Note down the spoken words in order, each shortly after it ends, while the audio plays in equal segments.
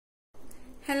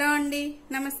Hello అండి,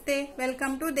 నమస్తే.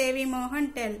 Welcome to Devi Mohan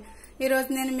tell. ఈరోజు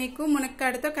నేను మీకు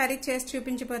మునక్కాడతో కర్రీ చేసి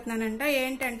చూపించబోతున్నానంట.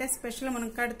 ఏంటంటే స్పెషల్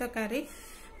మునక్కాడతో కర్రీ.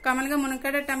 కామన్గా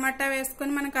మునక్కాడ టమాటా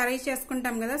వేసుకుని మనం కర్రీ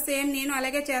చేసుకుంటాం కదా, సేమ్ నేను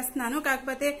అలాగే చేస్తున్నాను.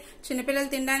 కాకపోతే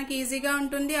చిన్నపిల్లలు తినడానికి ఈజీగా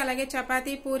ఉంటుంది, అలాగే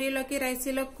చపాతీ పూరీలోకి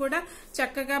రైసీలోకి కూడా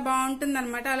చక్కగా బాగుంటుంది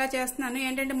అనమాట. అలా చేస్తున్నాను.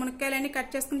 ఏంటంటే మునక్కాయలన్నీ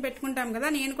కట్ చేసుకుని పెట్టుకుంటాం కదా,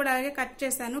 నేను కూడా అలాగే కట్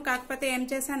చేశాను. కాకపోతే ఏం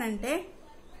చేశానంటే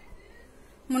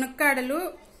మునక్కాడలు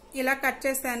ఇలా కట్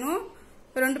చేశాను.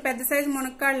 2 పెద్ద సైజు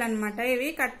మునక్కాడలు అనమాట. ఇవి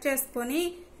కట్ చేసుకుని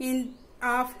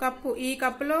హాఫ్ కప్పు, ఈ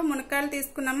కప్పులో మునక్కాయలు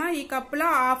తీసుకున్నామా, ఈ కప్పులో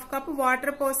హాఫ్ కప్పు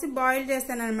వాటర్ పోసి బాయిల్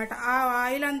చేశాను అనమాట. ఆ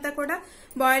ఆయిల్ అంతా కూడా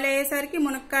బాయిల్ అయ్యేసరికి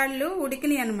మునక్కాడలు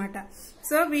ఉడికినాయి అనమాట.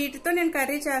 సో వీటితో నేను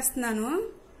కర్రీ చేస్తున్నాను.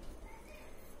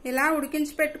 ఇలా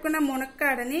ఉడికించి పెట్టుకున్న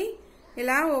మునక్కాడని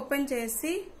ఇలా ఓపెన్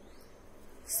చేసి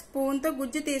స్పూన్తో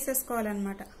గుజ్జు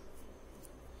తీసేసుకోవాలన్నమాట.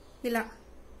 ఇలా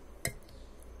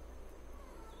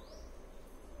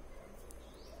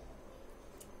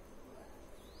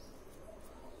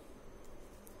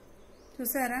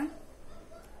చూసారా,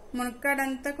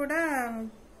 మునక్కాడంతా కూడా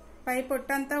పై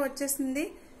పొట్టంతా వచ్చేసింది,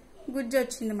 గుజ్జు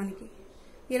వచ్చింది మనకి.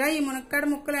 ఇలా ఈ మునక్కాడ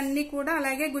ముక్కలన్నీ కూడా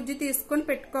అలాగే గుజ్జు తీసుకొని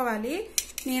పెట్టుకోవాలి.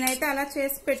 నేనైతే అలా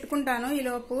చేసి పెట్టుకుంటాను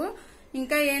ఈలోపు.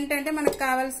 ఇంకా ఏంటంటే మనకు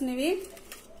కావాల్సినవి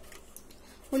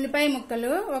ఉల్లిపాయ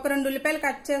ముక్కలు, ఒక 2 ఉల్లిపాయలు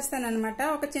కట్ చేస్తాను అనమాట.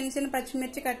 ఒక చిన్న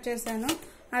పచ్చిమిర్చి కట్ చేశాను.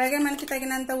 అలాగే మనకి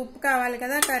తగినంత ఉప్పు కావాలి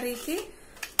కదా కర్రీకి.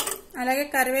 అలాగే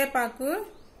కరివేపాకు,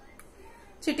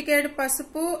 చిటికేడు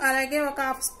పసుపు, అలాగే ఒక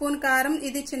హాఫ్ స్పూన్ కారం,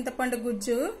 ఇది చింతపండు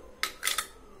గుజ్జు,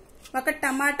 ఒక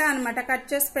టమాటా అనమాట కట్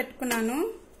చేసి పెట్టుకున్నాను.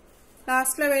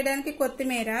 లాస్ట్లో వేయడానికి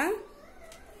కొత్తిమీర,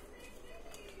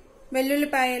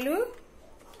 వెల్లుల్లిపాయలు,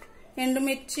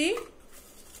 ఎండుమిర్చి,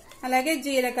 అలాగే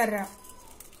జీలకర్ర.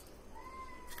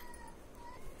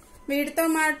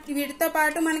 వీటితో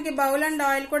పాటు మనకి బౌల్ అండ్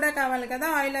ఆయిల్ కూడా కావాలి కదా.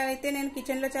 ఆయిల్ అయితే నేను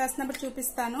కిచెన్లో చేస్తున్నప్పుడు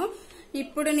చూపిస్తాను.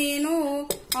 ఇప్పుడు నేను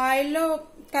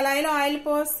కళాయిలో ఆయిల్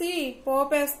పోసి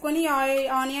పోపు వేసుకుని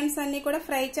ఆనియన్స్ అన్ని కూడా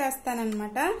ఫ్రై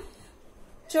చేస్తానన్నమాట.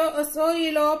 సో ఈ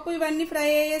లోపు ఇవన్నీ ఫ్రై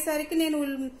అయ్యేసరికి నేను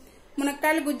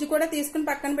మునక్కాయల గుజ్జు కూడా తీసుకుని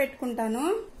పక్కన పెట్టుకుంటాను.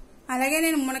 అలాగే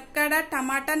నేను మునక్కాడ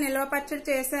టమాటా నిల్వ పచ్చడి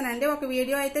చేశానండి, ఒక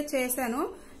వీడియో అయితే చేశాను.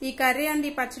 ఈ కర్రీ అండ్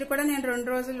ఈ పచ్చడి కూడా నేను 2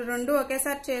 రోజులు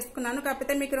ఒకేసారి చేసుకున్నాను.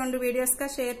 కాకపోతే మీకు 2 వీడియోస్గా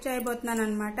షేర్ చేయబోతున్నాను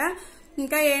అనమాట.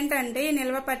 ఇంకా ఏంటంటే ఈ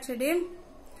నిల్వ పచ్చడి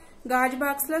గాజు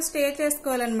బాక్స్ లో స్టే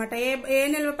చేసుకోవాలన్నమాట. ఏ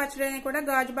నిల్వ పచ్చడి అని కూడా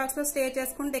గాజు బాక్స్ లో స్టే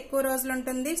చేసుకుంటే ఎక్కువ రోజులు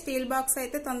ఉంటుంది. స్టీల్ బాక్స్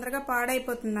అయితే తొందరగా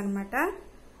పాడైపోతుంది అనమాట.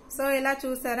 సో ఇలా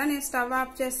చూసారా, నేను స్టవ్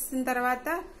ఆఫ్ చేసిన తర్వాత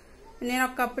నేను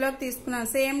ఒక కప్పులోకి తీసుకున్నాను.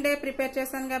 సేమ్ డే ప్రిపేర్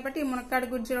చేశాను కాబట్టి ఈ మునక్కాడ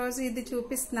గుజ్జు రోజు ఇది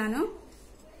చూపిస్తున్నాను.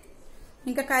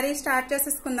 ఇంకా కర్రీ స్టార్ట్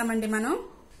చేసేసుకుందామండి. మనం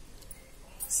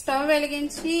స్టవ్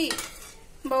వెలిగించి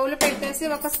బౌల్ పెట్టేసి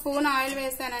ఒక స్పూన్ ఆయిల్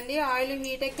వేసానండి. ఆయిల్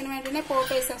హీట్ ఎక్కిన వెంటనే పోపు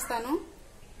వేసేస్తాను.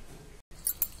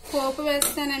 పోపు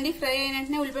వేస్తానండి. ఫ్రై అయిన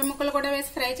వెంటనే ఉల్లిపాయ ముక్కలు కూడా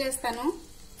వేసి ఫ్రై చేస్తాను.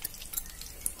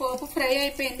 పోపు ఫ్రై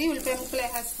అయిపోయింది, ఉల్లిపాయ ముక్కలు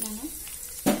వేసేస్తున్నాను.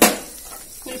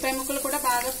 ఉల్లిపాయ ముక్కలు కూడా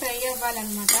బాగా ఫ్రై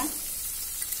అవ్వాలన్నమాట.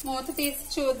 మూత తీసి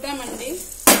చూద్దామండి.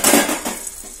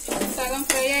 సగం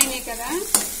ఫ్రై అయినాయి కదా.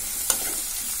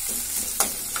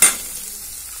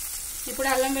 ఇప్పుడు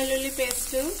అల్లం వెల్లుల్లి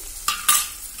పేస్ట్,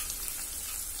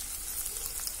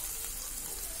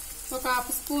 ఒక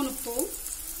హాఫ్ స్పూన్ ఉప్పు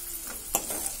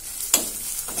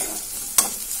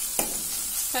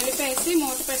కలిపేసి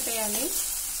మూత పెట్టేయాలి.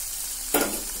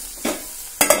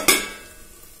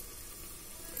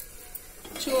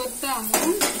 చూద్దాము.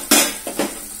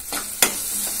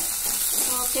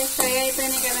 ఓకే, ఫ్రై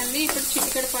అయిపోయినాయి కదండి. ఇప్పుడు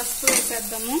చిటికెడు పసుపు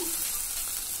వేసేద్దాము.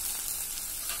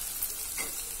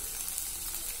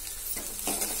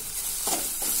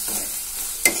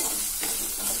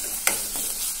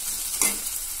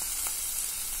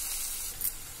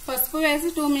 పసుపు వేసి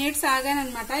 2 మినిట్స్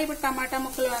ఆగానమాట. ఇప్పుడు టమాటా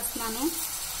ముక్కలు వేస్తున్నాను.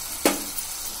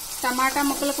 టమాటా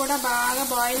ముక్కలు కూడా బాగా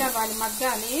బాయిల్ అవ్వాలి,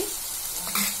 మగ్గాలి.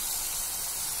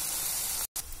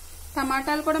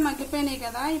 టమాటాలు కూడా మగ్గిపోయినాయి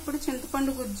కదా. ఇప్పుడు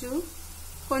చింతపండు గుజ్జు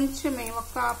కొంచెమే,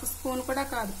 ఒక హాఫ్ స్పూన్ కూడా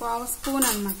కాదు, 1/2 స్పూన్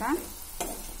అనమాట.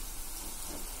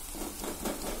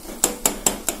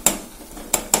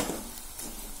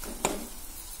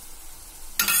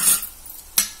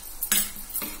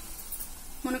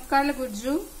 మునక్కాయల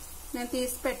గుజ్జు నేను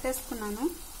తీసి పెట్టేసుకున్నాను.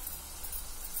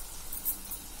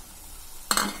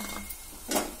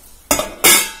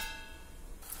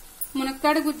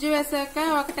 మునక్కాడ గుజ్జు వేసాక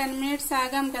ఒక 10 మినిట్స్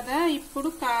ఆగాం కదా. ఇప్పుడు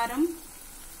కారం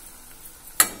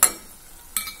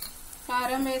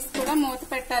వేసి కూడా మూత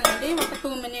పెట్టాలండి, ఒక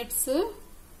 2 మినిట్స్.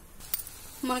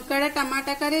 మునక్కాడ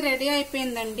టమాటా కర్రీ రెడీ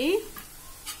అయిపోయిందండి.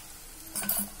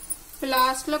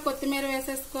 లాస్ట్ లో కొత్తిమీర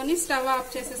వేసేసుకొని స్టవ్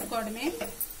ఆఫ్ చేసేసుకోవడమే.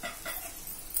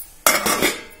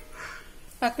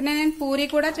 పక్కనే నేను పూరి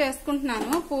కూడా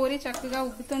చేసుకుంటున్నాను. పూరి చక్కగా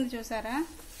ఉబ్బుతుంది చూసారా.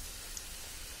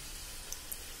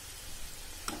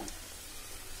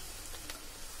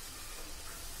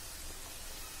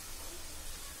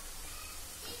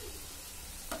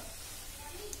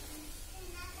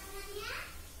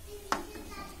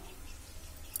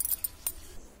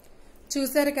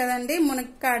 చూసారు కదండి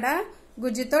మునక్కాడ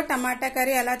గుజ్జుతో టమాటా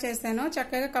కర్రీ ఎలా చేశాను.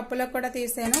 చక్కగా కప్పులో కూడా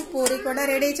తీసాను. పూరి కూడా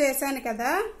రెడీ చేశాను కదా.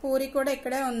 పూరి కూడా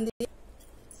ఇక్కడే ఉంది.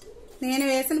 నేను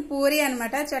వేసిన పూరి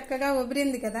అన్నమాట. చక్కగా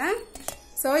ఉబ్బరింది కదా.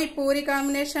 సో ఈ పూరి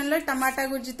కాంబినేషన్ లో టమాటా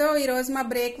గుజ్జుతో ఈ రోజు మా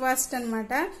బ్రేక్ఫాస్ట్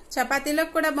అన్నమాట.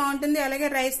 చపాతీలోకి కూడా బాగుంటుంది, అలాగే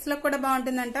రైస్ లో కూడా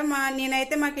బాగుంటుందంట.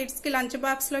 నేనైతే మా కిడ్స్ కి లంచ్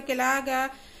బాక్స్ లోకి ఇలాగా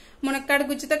మునక్కాడ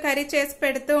గుజ్జుతో కర్రీ చేసి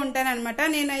పెడుతూ ఉంటాను అనమాట.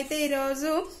 నేనైతే ఈ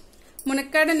రోజు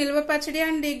మునక్కాడ నిల్వ పచ్చడి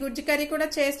అండ్ ఈ గుజ్జు కర్రీ కూడా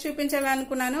చేసి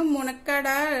చూపించాలనుకున్నాను. మునక్కాడ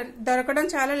దొరకడం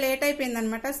చాలా లేట్ అయిపోయింది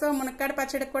అనమాట. సో మునక్కాడ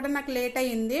పచ్చడి కూడా నాకు లేట్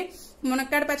అయ్యింది.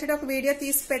 మునక్కాడ పచ్చడి ఒక వీడియో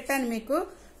తీసి పెట్టాను మీకు.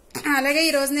 అలాగే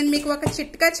ఈ రోజు నేను మీకు ఒక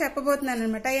చిట్కా చెప్పబోతున్నాను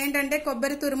అనమాట. ఏంటంటే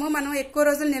కొబ్బరి తురుము మనం ఎక్కువ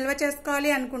రోజులు నిల్వ చేసుకోవాలి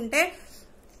అనుకుంటే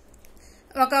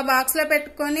ఒక బాక్స్ లో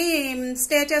పెట్టుకొని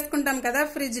స్టే చేసుకుంటాం కదా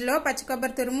ఫ్రిడ్జ్ లో పచ్చి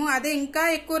కొబ్బరి తురుము. అదే ఇంకా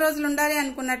ఎక్కువ రోజులు ఉండాలి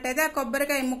అనుకున్నట్టయితే ఆ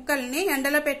కొబ్బరికాయ ముక్కల్ని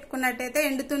ఎండలో పెట్టుకున్నట్టయితే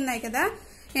ఎండుతున్నాయి కదా.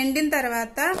 ఎండిన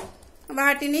తర్వాత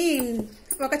వాటిని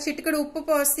ఒక చిటికెడు ఉప్పు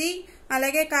పోసి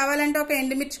అలాగే కావాలంటే ఒక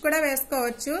ఎండుమిర్చి కూడా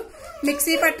వేసుకోవచ్చు.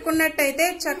 మిక్సీ పట్టుకున్నట్టయితే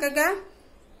చక్కగా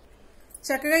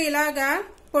ఇలాగా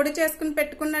పొడి చేసుకుని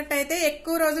పెట్టుకున్నట్టయితే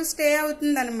ఎక్కువ రోజులు స్టే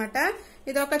అవుతుంది అనమాట.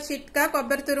 ఇది ఒక చిట్కా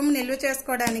కొబ్బరి తురుము నిల్వ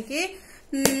చేసుకోవడానికి.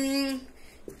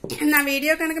 నా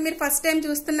వీడియో కనుక మీరు ఫస్ట్ టైం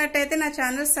చూస్తున్నట్టయితే నా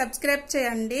ఛానల్ సబ్స్క్రైబ్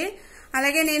చేయండి.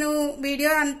 అలాగే నేను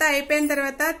వీడియో అంతా అయిపోయిన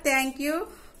తర్వాత థ్యాంక్ యూ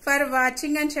ఫర్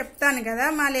వాచింగ్ అని చెప్తాను కదా.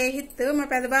 మా లేహిత్ మా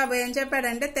పెద్ద బాబు ఏం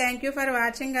చెప్పాడంటే థ్యాంక్ యూ ఫర్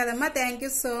వాచింగ్ కదమ్మా, thank you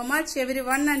so much every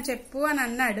one అని చెప్పు అని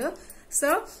అన్నాడు. So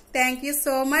thank you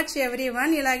so much every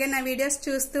one. ఇలాగే నా వీడియోస్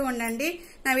చూస్తూ ఉండండి.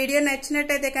 నా వీడియో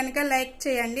నచ్చినట్టయితే కనుక లైక్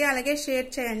చేయండి, అలాగే షేర్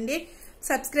చేయండి,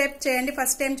 సబ్స్క్రైబ్ చేయండి.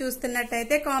 ఫస్ట్ టైం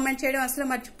చూస్తున్నట్టయితే కామెంట్ చేయడం అసలు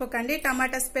మర్చిపోకండి.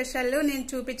 టమాటా స్పెషల్ నేను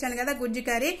చూపించాను కదా గుజ్జు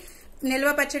కర్రీ, నిల్వ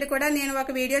పచ్చడి కూడా నేను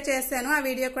ఒక వీడియో చేశాను. ఆ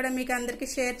వీడియో కూడా మీకు అందరికి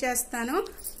షేర్ చేస్తాను.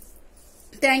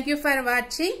 Thank you for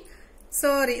watching.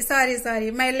 Sorry.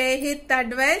 My Lehit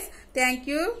advice. Thank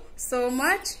you so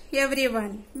much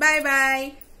everyone. Bye bye.